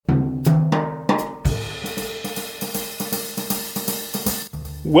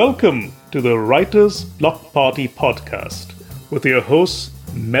Welcome to the Writer's Block Party podcast with your hosts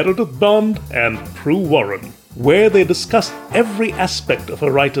Meredith Bond and Pru Warren, where they discuss every aspect of a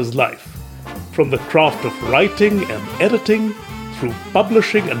writer's life, from the craft of writing and editing, through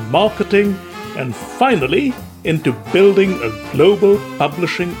publishing and marketing, and finally into building a global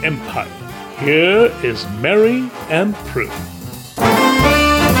publishing empire. Here is Merry and Pru.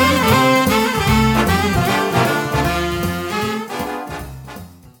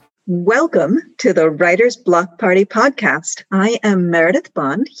 Welcome to the Writer's Block Party podcast. I am Meredith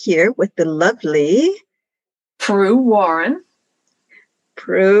Bond here with the lovely Pru Warren.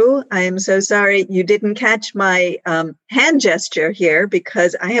 Pru, I am so sorry you didn't catch my hand gesture here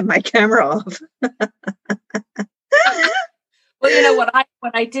because I have my camera off. Well, you know what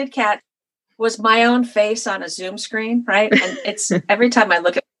I did catch was my own face on a Zoom screen, right? And it's every time I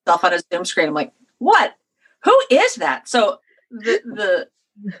look at myself on a Zoom screen, I'm like, what? Who is that? So the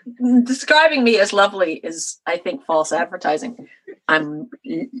describing me as lovely is, I think, false advertising. I'm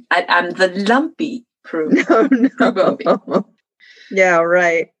the lumpy Pru. No. Yeah,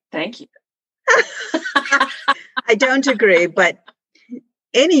 right. Thank you. I don't agree, but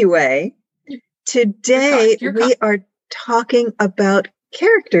anyway, today we are talking about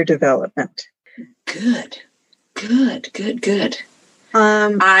character development. Good.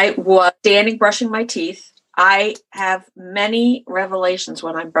 I was standing brushing my teeth. I have many revelations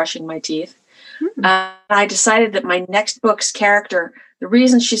when I'm brushing my teeth. I decided that my next book's character, the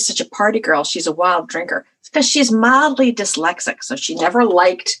reason she's such a party girl, she's a wild drinker, is because she's mildly dyslexic. So she never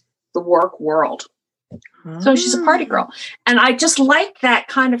liked the work world. So she's a party girl. And I just like that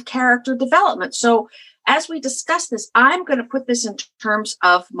kind of character development. So as we discuss this, I'm going to put this in terms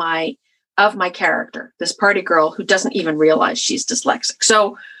of my character, this party girl who doesn't even realize she's dyslexic.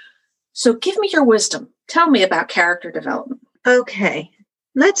 So give me your wisdom. Tell me about character development. Okay,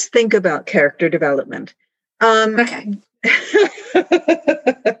 let's think about character development. Okay.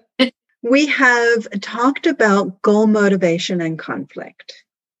 We have talked about goal motivation and conflict.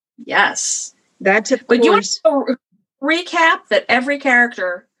 Yes. That's, of course. But you want to recap that every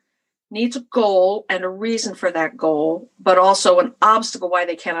character needs a goal and a reason for that goal, but also an obstacle why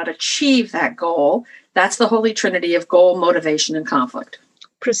they cannot achieve that goal. That's the holy trinity of goal, motivation, and conflict.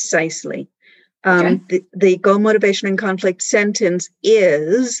 Precisely. Okay. The goal, motivation, and conflict sentence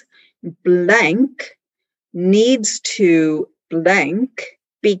is blank needs to blank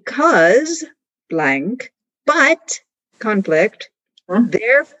because blank, but conflict,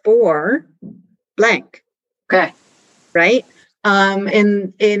 therefore blank. Okay. Right?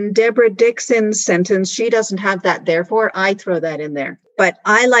 In Deborah Dixon's sentence, she doesn't have that, therefore I throw that in there. But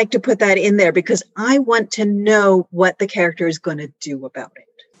I like to put that in there because I want to know what the character is going to do about it.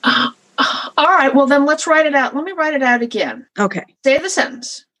 All right. Well, then let's write it out. Let me write it out again. Okay. Say the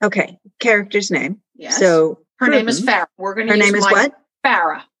sentence. Okay. Character's name. Yes. So her name is Farah. We're going to use her name is what?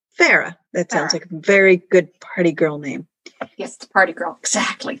 Farah. Farah. That sounds like a very good party girl name. Yes, the party girl.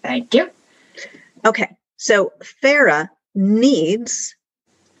 Exactly. Thank you. Okay. So Farah needs,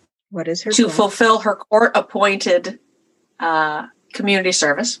 what is her to goal? Fulfill her court-appointed community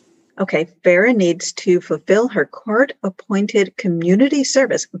service. Okay, Farah needs to fulfill her court-appointed community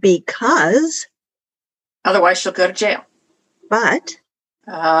service because... Otherwise, she'll go to jail. But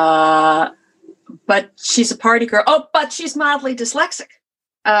she's a party girl. Oh, but she's mildly dyslexic.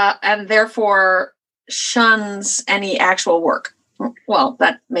 And therefore shuns any actual work. Well,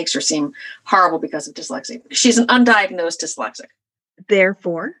 that makes her seem horrible because of dyslexia. She's an undiagnosed dyslexic.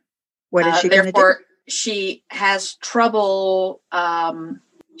 Therefore, what is she going to do? Therefore, she has trouble...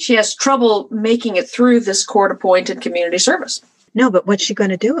 she has trouble making it through this court-appointed community service. No, but what's she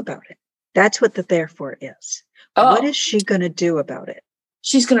going to do about it? That's what the therefore is. Oh. What is she going to do about it?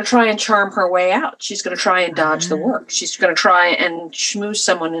 She's going to try and charm her way out. She's going to try and dodge the work. She's going to try and schmooze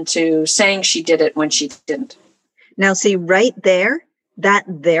someone into saying she did it when she didn't. Now, see, right there, that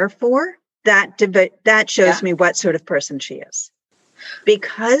therefore, that shows me what sort of person she is.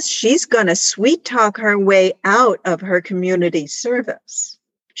 Because she's going to sweet talk her way out of her community service.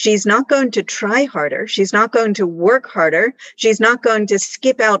 She's not going to try harder. She's not going to work harder. She's not going to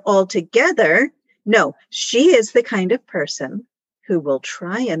skip out altogether. No, she is the kind of person who will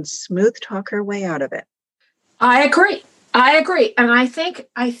try and smooth talk her way out of it. I agree. And I think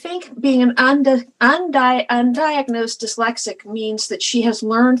being an undiagnosed dyslexic means that she has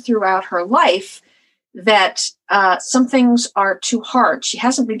learned throughout her life that some things are too hard. She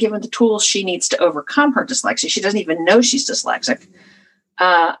hasn't been given the tools she needs to overcome her dyslexia. She doesn't even know she's dyslexic.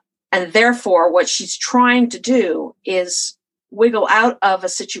 And therefore, what she's trying to do is wiggle out of a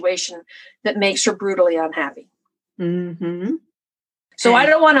situation that makes her brutally unhappy. Mm-hmm. So I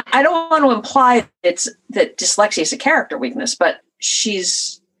don't want to imply that dyslexia is a character weakness, but she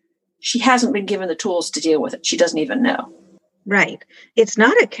hasn't been given the tools to deal with it. She doesn't even know. Right. It's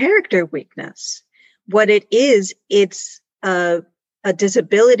not a character weakness. What it is, it's a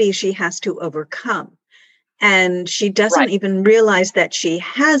disability she has to overcome. And she doesn't even realize that she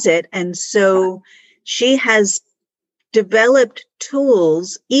has it. And so she has developed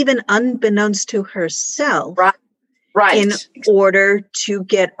tools, even unbeknownst to herself, in order to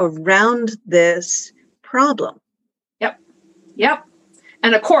get around this problem. Yep.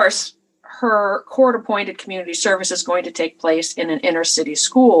 And of course, her court-appointed community service is going to take place in an inner city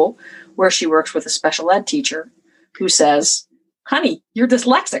school where she works with a special ed teacher who says, honey, you're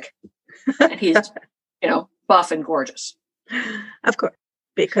dyslexic. And he's, buff and gorgeous. Of course,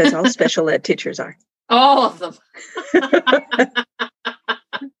 because all special ed teachers are. All of them.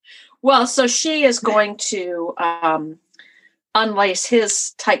 Well, so she is going to unlace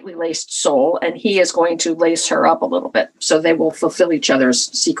his tightly laced soul, and he is going to lace her up a little bit so they will fulfill each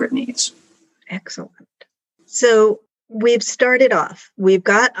other's secret needs. Excellent. So we've started off. We've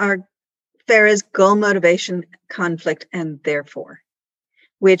got our Farah's goal, motivation, conflict, and therefore,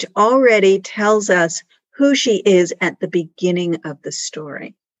 which already tells us who she is at the beginning of the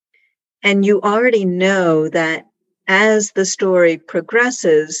story. And you already know that as the story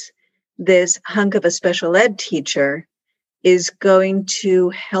progresses, this hunk of a special ed teacher is going to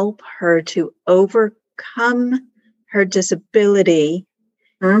help her to overcome her disability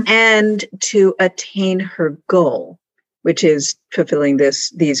and to attain her goal, which is fulfilling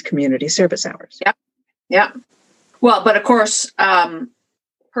these community service hours. Yeah. Well, but of course,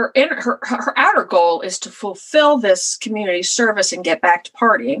 her outer goal is to fulfill this community service and get back to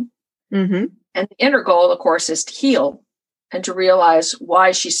partying. Mm-hmm. And the inner goal, of course, is to heal and to realize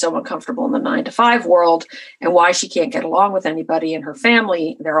why she's so uncomfortable in the 9-to-5 world and why she can't get along with anybody in her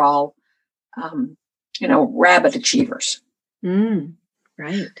family. They're all, rabid achievers.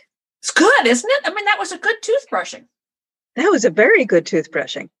 Right. It's good, isn't it? I mean, that was a good toothbrushing. That was a very good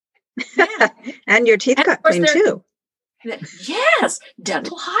toothbrushing. Yeah. And your teeth got clean too. Yes,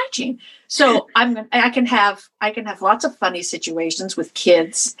 dental hygiene. So I can have lots of funny situations with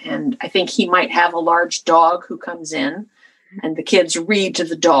kids, and I think he might have a large dog who comes in, and the kids read to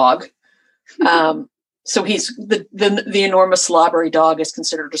the dog. So he's the enormous slobbery dog is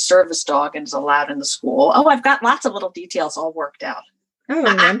considered a service dog and is allowed in the school. Oh, I've got lots of little details all worked out. Oh,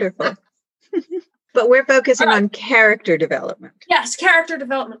 wonderful. But we're focusing on character development. Yes, character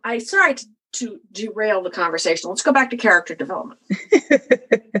development. Sorry to derail the conversation. Let's go back to character development.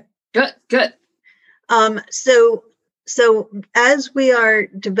 Good. So as we are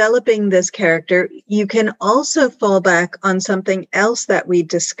developing this character, you can also fall back on something else that we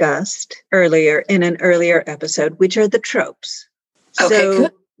discussed earlier in an earlier episode, which are the tropes. Okay, so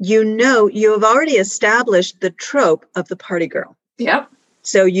good. You have already established the trope of the party girl. Yep.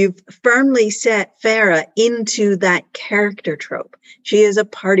 So you've firmly set Farah into that character trope. She is a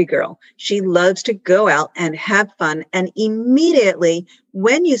party girl. She loves to go out and have fun. And immediately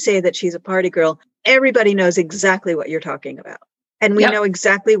when you say that she's a party girl, everybody knows exactly what you're talking about. And we know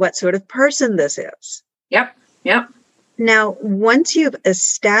exactly what sort of person this is. Yep. Now, once you've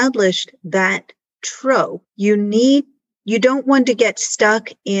established that trope, you don't want to get stuck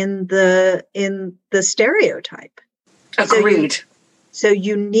in the stereotype. Agreed. So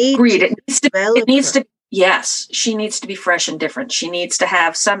you need Yes, she needs to be fresh and different. She needs to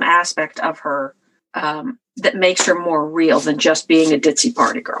have some aspect of her that makes her more real than just being a ditzy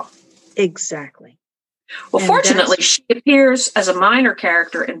party girl. Exactly. Well, and fortunately, she appears as a minor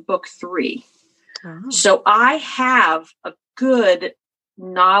character in book 3. Oh. So I have a good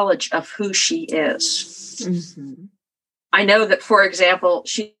knowledge of who she is. Mm-hmm. I know that, for example,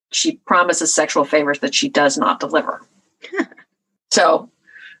 she promises sexual favors that she does not deliver. So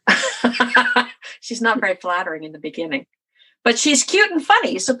she's not very flattering in the beginning, but she's cute and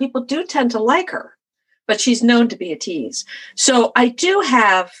funny. So people do tend to like her, but she's known to be a tease. So I do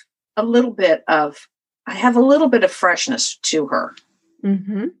have a little bit of freshness to her.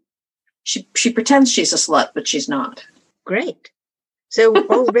 Mm-hmm. She pretends she's a slut, but she's not. Great. So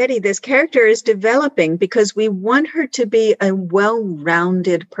already this character is developing because we want her to be a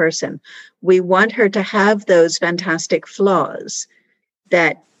well-rounded person. We want her to have those fantastic flaws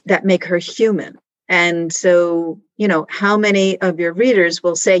that make her human. And so, how many of your readers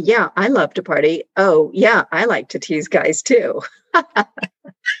will say, yeah, I love to party. Oh, yeah, I like to tease guys too. I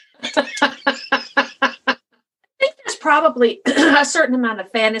think there's probably a certain amount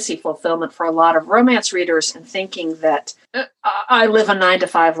of fantasy fulfillment for a lot of romance readers and thinking that I live a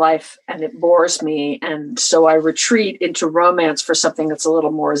 9-to-5 life and it bores me. And so I retreat into romance for something that's a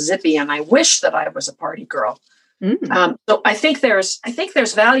little more zippy. And I wish that I was a party girl. So I think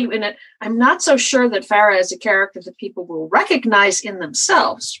there's value in it. I'm not so sure that Farah is a character that people will recognize in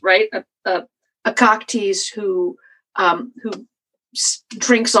themselves, right? A cock tease who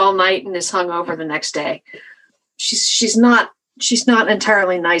drinks all night and is hungover the next day. She's not an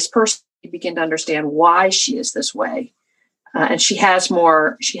entirely nice person. You begin to understand why she is this way, and she has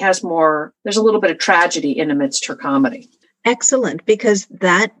more. There's a little bit of tragedy in amidst her comedy. Excellent, because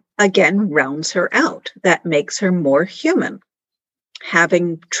that again rounds her out. That makes her more human,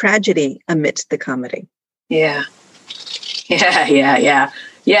 having tragedy amidst the comedy. Yeah.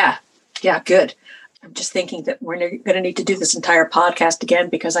 Good. I'm just thinking that we're going to need to do this entire podcast again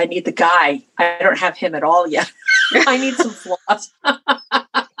because I need the guy. I don't have him at all yet. I need some flaws. I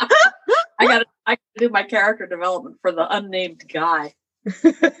got to do my character development for the unnamed guy.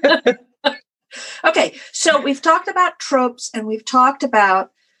 Okay, so we've talked about tropes and we've talked about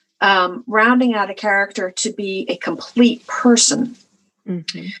rounding out a character to be a complete person.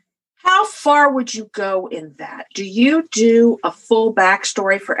 Mm-hmm. How far would you go in that? Do you do a full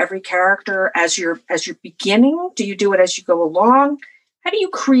backstory for every character as you're beginning? Do you do it as you go along? How do you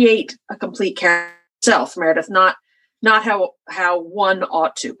create a complete character yourself, Meredith? Not how one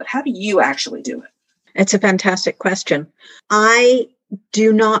ought to, but how do you actually do it? It's a fantastic question. I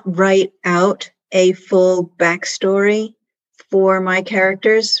do not write out a full backstory for my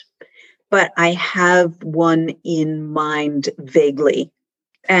characters, but I have one in mind vaguely.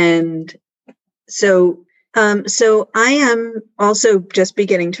 And so I am also just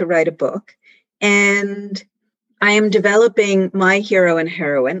beginning to write a book, and I am developing my hero and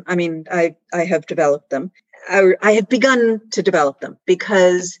heroine. I mean, I have developed them. I have begun to develop them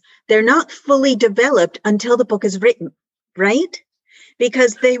because they're not fully developed until the book is written, right?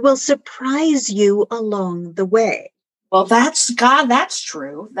 Because they will surprise you along the way. Well, that's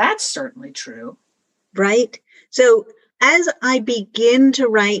true. That's certainly true. Right? So as I begin to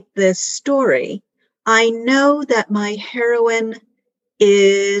write this story, I know that my heroine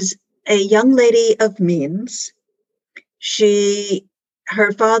is a young lady of means.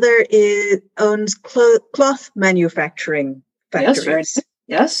 Her father owns cloth manufacturing factories.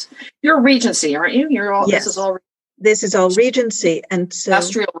 Yes. You're Regency, aren't you? Yes. This is all Regency. And so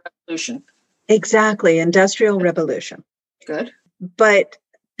Industrial Revolution. Exactly. Industrial Revolution. Good. But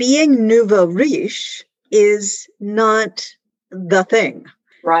being nouveau riche is not the thing.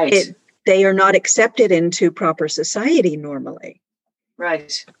 Right. They are not accepted into proper society normally.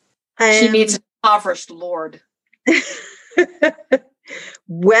 Right. She needs an impoverished lord.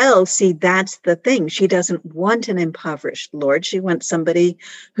 Well, see, that's the thing. She doesn't want an impoverished lord. She wants somebody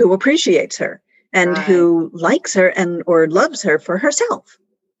who appreciates her and who likes her or loves her for herself.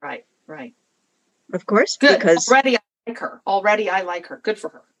 Right. Of course. Good. Because Already I like her. Good for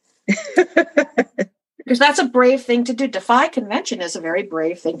her. Because that's a brave thing to do. Defy convention is a very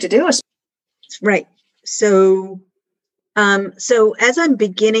brave thing to do. Right. So as I'm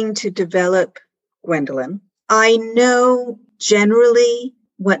beginning to develop Gwendolyn, I know generally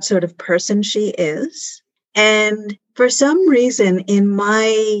what sort of person she is. And for some reason in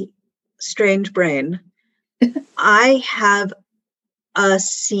my strange brain, I have a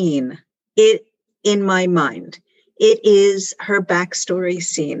scene in my mind. It is her backstory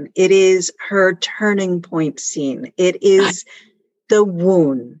scene. It is her turning point scene. It is the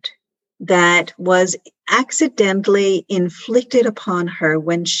wound that was accidentally inflicted upon her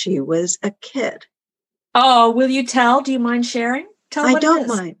when she was a kid. Oh, will you tell? Do you mind sharing? Tell I what don't it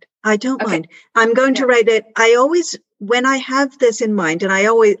is. mind. I don't mind. I'm going to write it. When I have this in mind, and I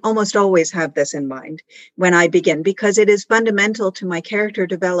almost always have this in mind when I begin, because it is fundamental to my character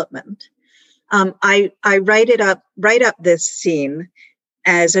development. I write up this scene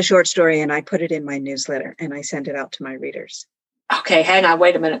as a short story, and I put it in my newsletter, and I send it out to my readers. Okay, hang on,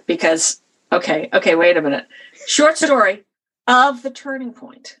 wait a minute, because wait a minute. Short story of the turning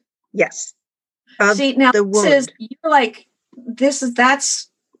point. Yes. See, now that's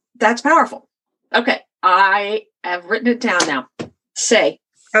powerful. Okay, I have written it down now. Say.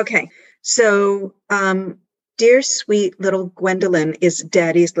 Okay, so dear sweet little Gwendolyn is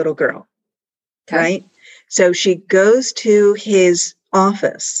Daddy's little girl. Okay. Right? So she goes to his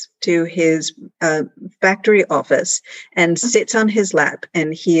office, to his factory office, and sits on his lap,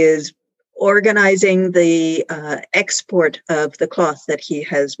 and he is organizing the export of the cloth that he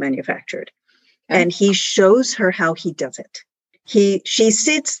has manufactured. Okay. And he shows her how he does it. She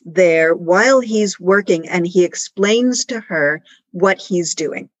sits there while he's working and he explains to her what he's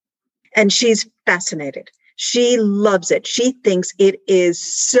doing. And she's fascinated. She loves it. She thinks it is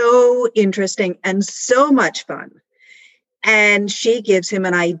so interesting and so much fun. And she gives him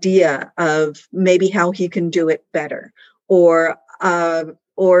an idea of maybe how he can do it better, or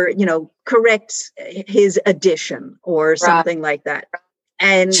corrects his addition or something like that.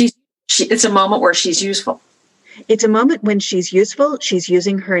 And it's a moment where she's useful. It's a moment when she's useful. She's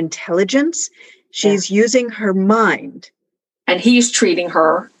using her intelligence. She's using her mind. And he's treating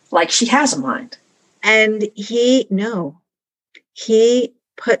her like she has a mind. And he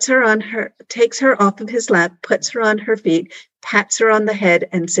puts her takes her off of his lap, puts her on her feet, pats her on the head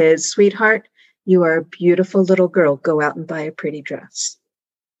and says, "Sweetheart, you are a beautiful little girl. Go out and buy a pretty dress."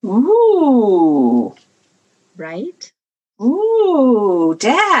 Ooh. Right? Ooh,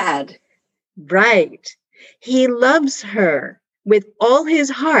 Dad. Right. He loves her with all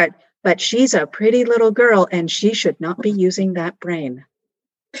his heart, but she's a pretty little girl and she should not be using that brain.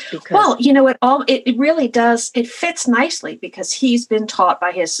 Well, it really does. It fits nicely because he's been taught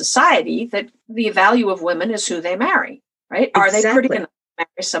by his society that the value of women is who they marry, right? Exactly. Are they pretty enough to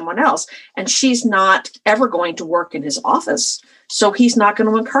marry someone else? And she's not ever going to work in his office. So he's not going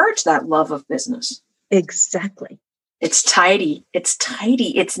to encourage that love of business. Exactly. It's tidy. It's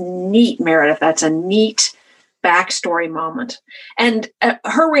tidy. It's neat, Meredith. That's a neat backstory moment. And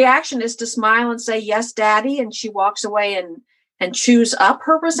her reaction is to smile and say, "Yes, Daddy." And she walks away and chews up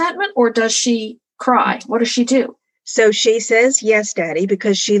her resentment, or does she cry? What does she do? So she says, "Yes, Daddy,"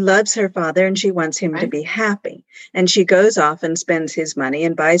 because she loves her father and she wants him to be happy. And she goes off and spends his money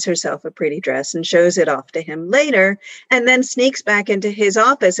and buys herself a pretty dress and shows it off to him later, and then sneaks back into his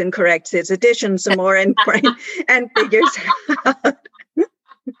office and corrects his addition some more and figures out.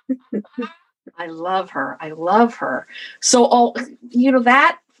 I love her. I love her. So,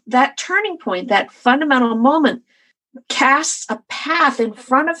 that turning point, that fundamental moment, casts a path in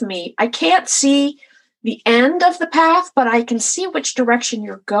front of me. I can't see the end of the path, but I can see which direction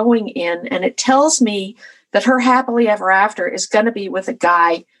you're going in. And it tells me that her happily ever after is going to be with a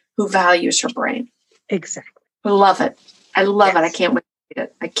guy who values her brain. Exactly. I love it. I love it. I can't wait to read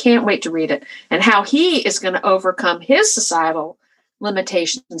it. I can't wait to read it. And how he is going to overcome his societal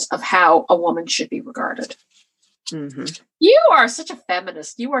limitations of how a woman should be regarded. Mm-hmm. You are such a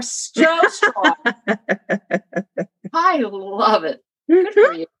feminist. You are so strong. I love it. Good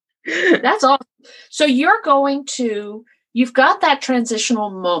for you. That's awesome. So you've got that transitional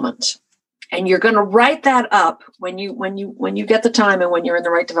moment, and you're going to write that up when you get the time and when you're in the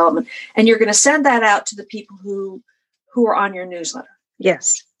right development, and you're going to send that out to the people who are on your newsletter.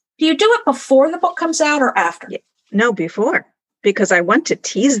 Yes. Do you do it before the book comes out or after? Yeah. No, before, because I want to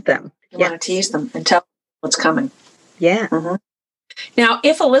tease them. You want to tease them and tell them what's coming. Yeah. Mm-hmm. Now,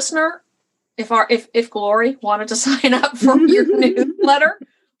 if a listener, if Glory wanted to sign up for your newsletter,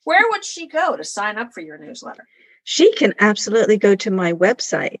 where would she go to sign up for your newsletter? She can absolutely go to my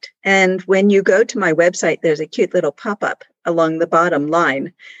website. And when you go to my website, there's a cute little pop-up along the bottom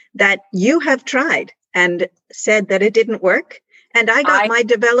line that you have tried and said that it didn't work. And I got my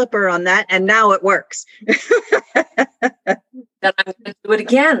developer on that, and now it works. Then I'm going to do it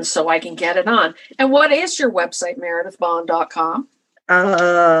again so I can get it on. And what is your website, meredithbond.com?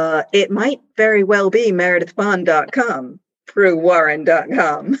 It might very well be meredithbond.com,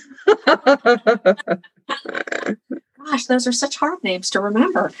 pruwarren.com. Gosh, those are such hard names to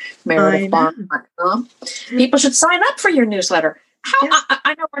remember. meredithbond.com. People should sign up for your newsletter.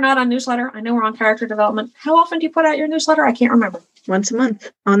 I know we're not on newsletter. I know we're on character development. How often do you put out your newsletter? I can't remember. Once a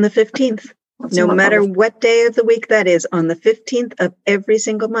month on the 15th. No matter what day of the week that is, on the 15th of every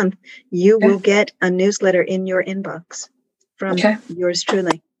single month, you will get a newsletter in your inbox from yours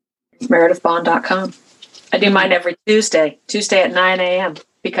truly. meredithbond.com. I do mine every Tuesday at 9 a.m.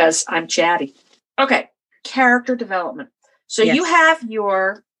 because I'm chatty. Okay. Character development. So you have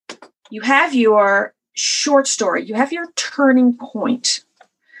your short story. You have your turning point.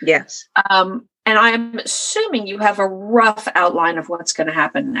 Yes. And I'm assuming you have a rough outline of what's going to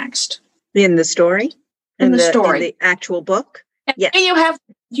happen next. In the story? In the story. In the actual book? Yes. You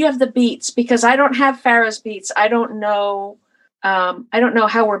have the beats, because I don't have Farah's beats. I don't know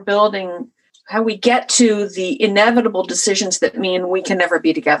how we're building, how we get to the inevitable decisions that mean we can never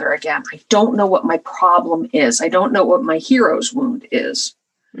be together again. I don't know what my problem is. I don't know what my hero's wound is.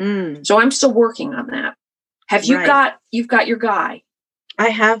 So I'm still working on that. Have you you've got your guy? I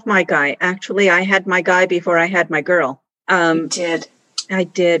have my guy. Actually, I had my guy before I had my girl. You did. I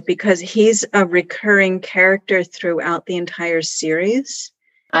did, because he's a recurring character throughout the entire series.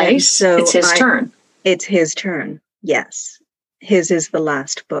 Nice. So it's his turn. It's his turn. Yes. his is the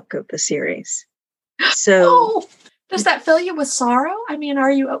last book of the series. So Oh, does that fill you with sorrow? I mean,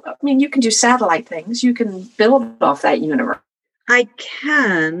 you can do satellite things. You can build off that universe. I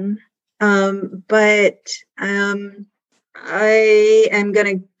can, but I am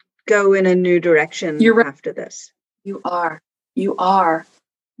going to go in a new direction after this. You are. You are.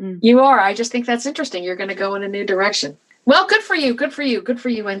 I just think that's interesting. You're going to go in a new direction. Well, good for you. Good for you. Good for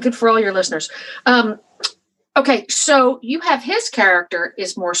you. And good for all your listeners. Okay. So you have his character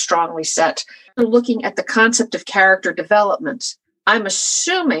is more strongly set. You're looking at the concept of character development. I'm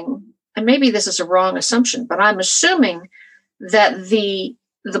assuming, and maybe this is a wrong assumption, but I'm assuming that the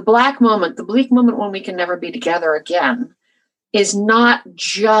black moment, the bleak moment when we can never be together again, is not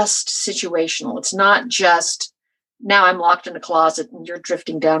just situational. It's not just now I'm locked in a closet and you're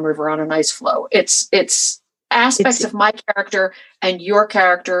drifting downriver on an ice floe. It's aspects of my character and your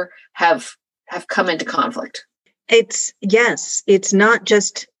character have come into conflict. It's not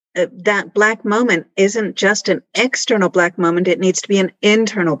just that black moment isn't just an external black moment. It needs to be an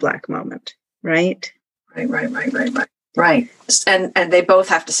internal black moment, right? Right. And they both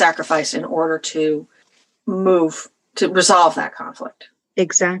have to sacrifice in order to resolve that conflict.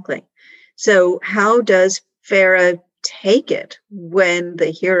 Exactly. So how does Farah take it when the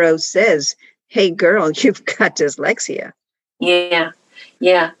hero says, hey, girl, you've got dyslexia? Yeah.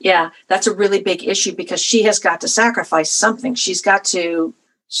 That's a really big issue because she has got to sacrifice something. She's got to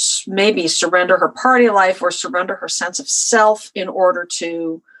maybe surrender her party life or surrender her sense of self in order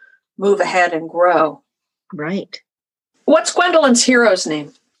to move ahead and grow. Right. What's Gwendolyn's hero's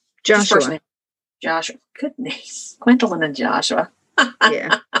name? Joshua. First name. Joshua. Goodness. Gwendolyn and Joshua.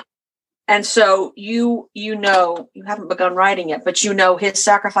 Yeah. And so you haven't begun writing yet, but you know his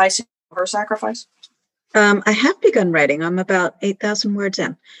sacrifice, her sacrifice? I have begun writing. I'm about 8,000 words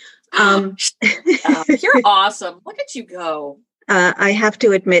in. You're awesome. Look at you go. I have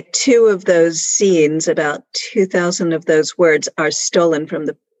to admit, 2 of those scenes, about 2,000 of those words, are stolen from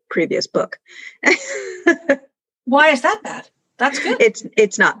the previous book. Why is that bad? That's good.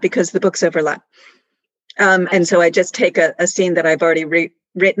 It's not, because the books overlap. And so I just take a scene that I've already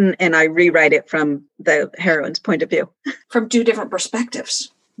written and I rewrite it from the heroine's point of view. From 2 different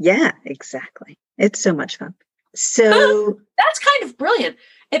perspectives. Yeah, exactly. It's so much fun. So that's kind of brilliant.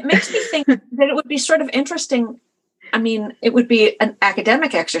 It makes me think that it would be sort of interesting. I mean, it would be an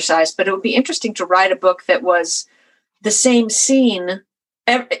academic exercise, but it would be interesting to write a book that was the same scene.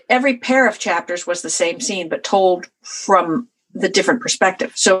 Every pair of chapters was the same scene, but told from the different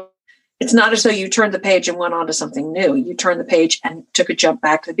perspective. So it's not as though you turned the page and went on to something new. You turned the page and took a jump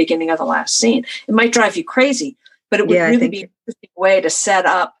back to the beginning of the last scene. It might drive you crazy, but it would really be an interesting way to set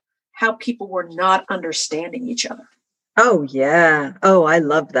up how people were not understanding each other. Oh, yeah. Oh, I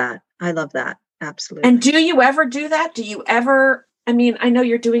love that. Absolutely. And do you ever do that? I mean, I know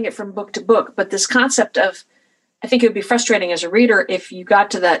you're doing it from book to book, but this concept of, I think it would be frustrating as a reader if you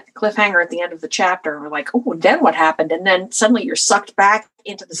got to that cliffhanger at the end of the chapter and were like, oh, then what happened? And then suddenly you're sucked back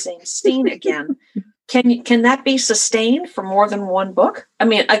into the same scene again. Can that be sustained for more than one book? I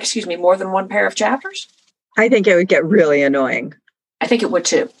mean, more than one pair of chapters? I think it would get really annoying. I think it would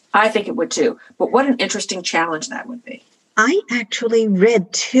too. But what an interesting challenge that would be. I actually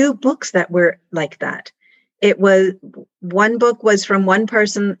read 2 books that were like that. It was, one book was from one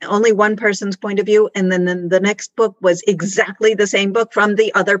person, only one person's point of view. And then the next book was exactly the same book from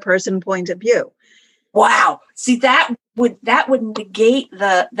the other person's point of view. Wow. See, that would negate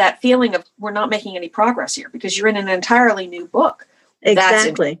that feeling of we're not making any progress here because you're in an entirely new book.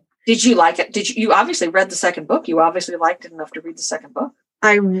 Exactly. Did you like it? You obviously read the second book. You obviously liked it enough to read the second book.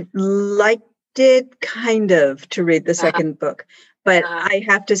 I liked it kind of to read the second book, but I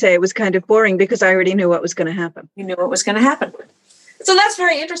have to say it was kind of boring because I already knew what was going to happen. You knew what was going to happen. So that's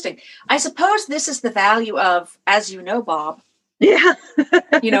very interesting. I suppose this is the value of, as you know, Bob. Yeah.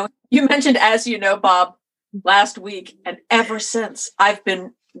 You mentioned As You Know, Bob last week. And ever since I've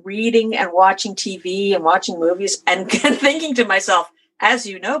been reading and watching TV and watching movies and thinking to myself, as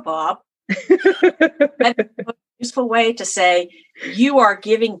you know, Bob, that's a useful way to say you are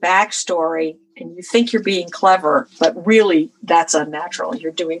giving backstory and you think you're being clever, but really that's unnatural.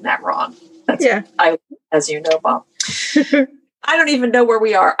 You're doing that wrong. As you know, Bob. I don't even know where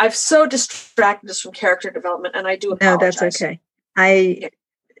we are. I've so distracted us from character development, and I do apologize. No, that's okay.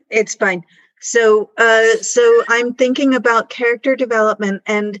 It's fine. So I'm thinking about character development,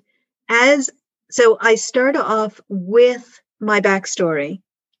 and so I start off with my backstory,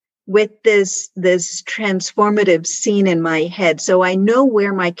 with this transformative scene in my head. So I know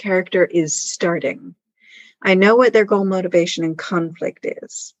where my character is starting. I know what their goal, motivation, and conflict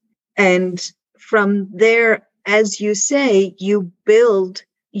is. And from there, as you say, you build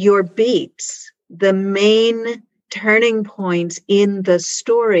your beats, the main turning points in the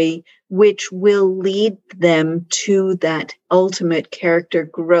story, which will lead them to that ultimate character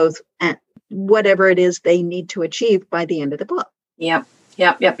growth at whatever it is they need to achieve by the end of the book. Yep.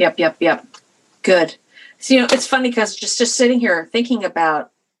 Good. So, it's funny because just sitting here thinking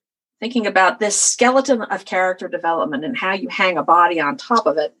about this skeleton of character development and how you hang a body on top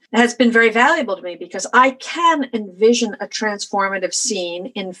of it has been very valuable to me, because I can envision a transformative scene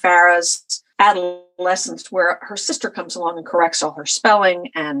in Farah's adolescence where her sister comes along and corrects all her spelling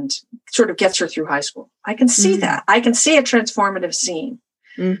and sort of gets her through high school. I can see that. I can see a transformative scene.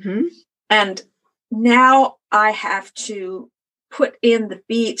 Mm-hmm. And now I have to put in the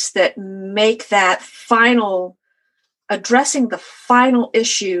beats that make that final, addressing the final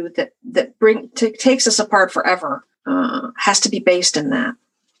issue that takes us apart forever, has to be based in that.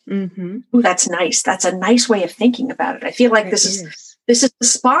 Mm-hmm. Ooh, that's nice. That's a nice way of thinking about it. I feel like this is the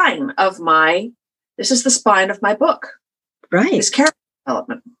spine of my book. Right. This character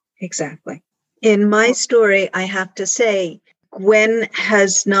development. Exactly. In my story, I have to say, Gwen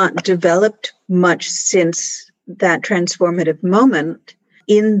has not developed much since that transformative moment,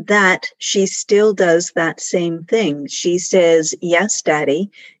 in that she still does that same thing. She says, yes, Daddy,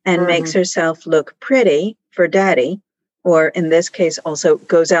 and makes herself look pretty for Daddy, or in this case, also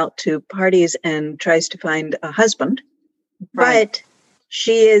goes out to parties and tries to find a husband. Right. But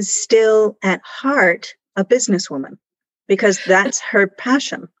she is still at heart a businesswoman, because that's her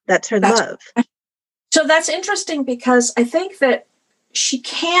passion. That's her love. So that's interesting, because I think that she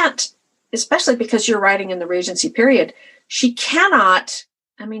can't, especially because you're writing in the Regency period, she cannot,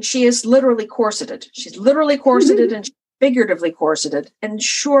 she is literally corseted. She's literally corseted and figuratively corseted, and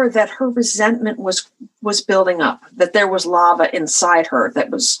sure that her resentment was building up, that there was lava inside her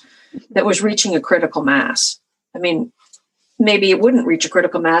that was reaching a critical mass. Maybe it wouldn't reach a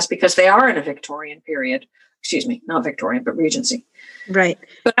critical mass because they are in a Victorian period. Excuse me, not Victorian, but Regency. Right.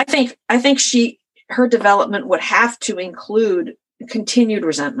 But I think her development would have to include continued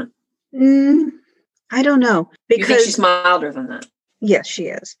resentment. I don't know. Because you think she's milder than that? Yes, she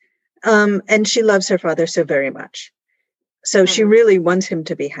is. And she loves her father so very much. So she really wants him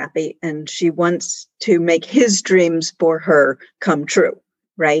to be happy, and she wants to make his dreams for her come true,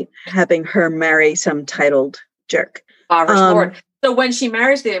 right? Having her marry some titled jerk. Impoverished lord. So when she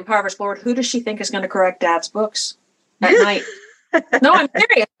marries the impoverished lord, who does she think is going to correct Dad's books at night? No, I'm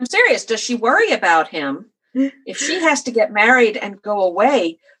serious. Does she worry about him? If she has to get married and go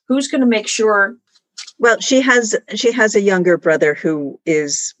away, who's going to make sure? Well, she has a younger brother who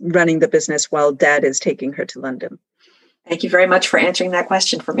is running the business while Dad is taking her to London. Thank you very much for answering that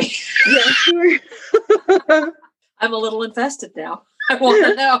question for me. Yeah, sure. I'm a little invested now. I want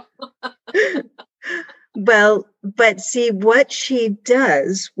to know. Well, but see what she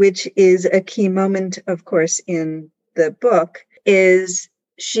does, which is a key moment, of course, in the book, is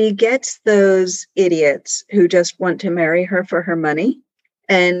she gets those idiots who just want to marry her for her money,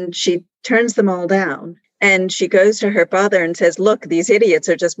 and she turns them all down. And she goes to her father and says, look, these idiots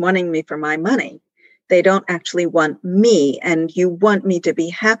are just wanting me for my money. They don't actually want me, and you want me to be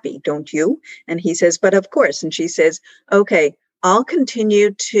happy, don't you? And he says, but of course. And she says, okay, I'll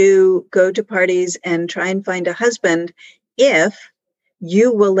continue to go to parties and try and find a husband if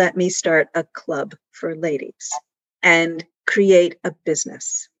you will let me start a club for ladies and create a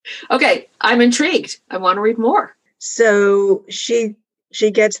business. Okay, I'm intrigued. I want to read more. So she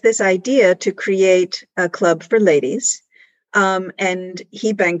gets this idea to create a club for ladies. And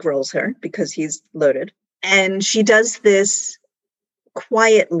he bankrolls her because he's loaded. And she does this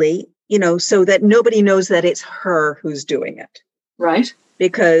quietly, so that nobody knows that it's her who's doing it. Right.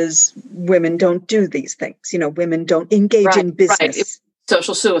 Because women don't do these things. Women don't engage in business. Right.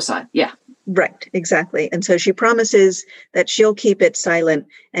 Social suicide. Yeah. Right. Exactly. And so she promises that she'll keep it silent,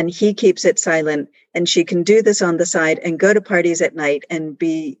 and he keeps it silent. And she can do this on the side and go to parties at night and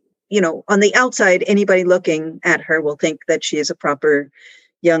be, on the outside, anybody looking at her will think that she is a proper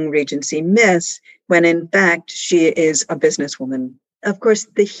young Regency miss, when in fact she is a businesswoman. Of course,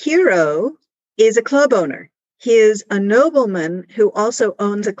 the hero is a club owner. He is a nobleman who also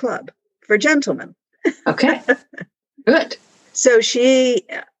owns a club for gentlemen. Okay, good. So she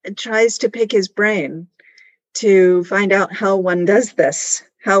tries to pick his brain to find out how one does this,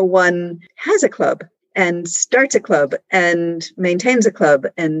 how one has a club and starts a club and maintains a club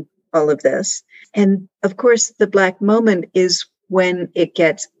and all of this. And of course, the black moment is when it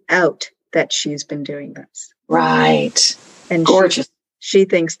gets out that she's been doing this. Right. And gorgeous. She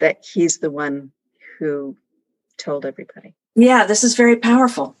thinks that he's the one who told everybody. Yeah, this is very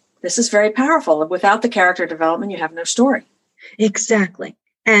powerful. This is very powerful. Without the character development, you have no story. Exactly.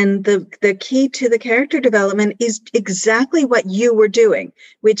 And the key to the character development is exactly what you were doing,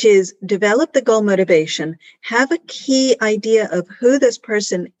 which is develop the goal motivation, have a key idea of who this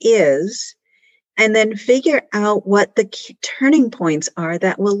person is, and then figure out what the key turning points are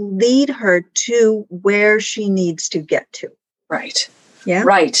that will lead her to where she needs to get to. Right. Yeah.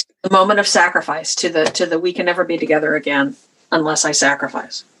 Right. The moment of sacrifice to the we can never be together again unless I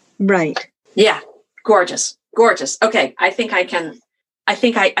sacrifice. Right. Yeah. Gorgeous. Gorgeous. Okay. I think I've got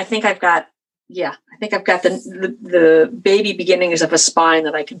the baby beginnings of a spine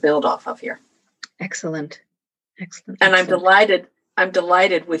that I can build off of here. Excellent. Excellent. And I'm delighted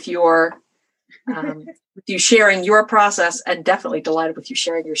with your with you sharing your process, and definitely delighted with you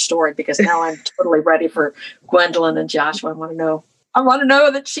sharing your story, because now I'm totally ready for Gwendolyn and Joshua. I want to know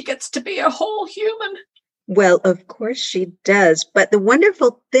that she gets to be a whole human. Well, of course she does. But the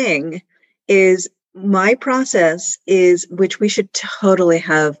wonderful thing is my process is, which we should totally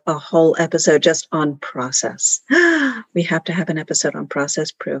have a whole episode just on process. We have to have an episode on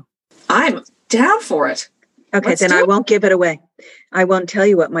process, Pru. I'm down for it. Okay, then I won't give it away. I won't tell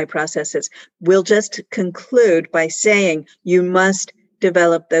you what my process is. We'll just conclude by saying you must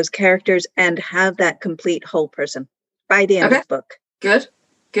develop those characters and have that complete whole person by the end of the book. Good.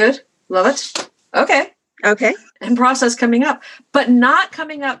 Love it. Okay. And process coming up, but not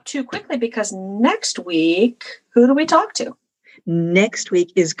coming up too quickly, because next week, who do we talk to? Next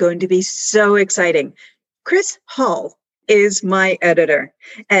week is going to be so exciting. Chris Hall is my editor,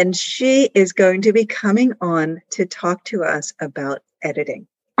 and she is going to be coming on to talk to us about editing.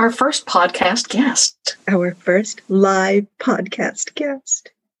 Our first podcast guest. Our first live podcast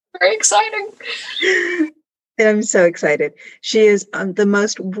guest. Very exciting. I'm so excited. She is the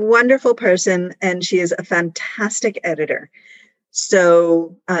most wonderful person, and she is a fantastic editor.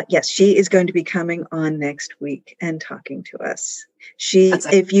 So, yes, she is going to be coming on next week and talking to us.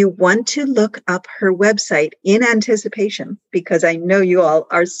 If you want to look up her website in anticipation, because I know you all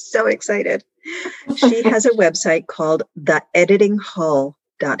are so excited, she has a website called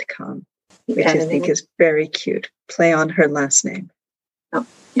theeditinghall.com, which I think is very cute. Play on her last name.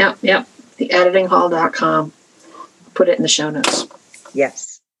 Yep. Theeditinghall.com. Put it in the show notes.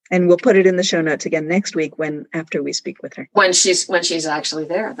 Yes. And we'll put it in the show notes again next week after we speak with her. When she's actually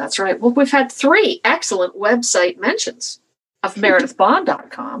there. That's right. Well, we've had 3 excellent website mentions of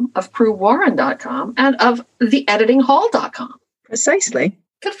meredithbond.com, of pruwarren.com, and of theeditinghall.com. Precisely.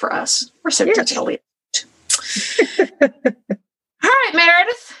 Good for us. We're so digitally. All right,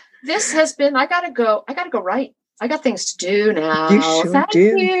 Meredith. This has been, I gotta go write. I got things to do now. You sure Thank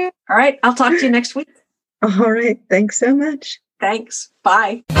do. you. All right. I'll talk to you next week. All right. Thanks so much. Thanks.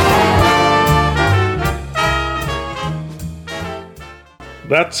 Bye.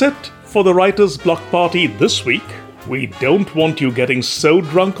 That's it for the Writer's Block Party this week. We don't want you getting so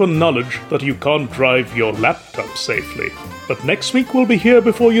drunk on knowledge that you can't drive your laptop safely. But next week we'll be here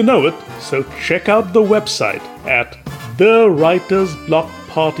before you know it, so check out the website at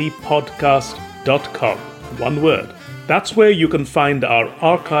thewritersblockpartypodcast.com. One word. That's where you can find our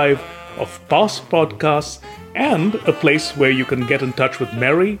archive of past podcasts and a place where you can get in touch with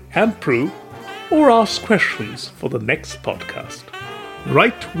Merry and Pru or ask questions for the next podcast.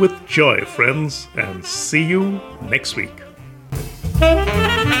 Write with joy, friends, and see you next week.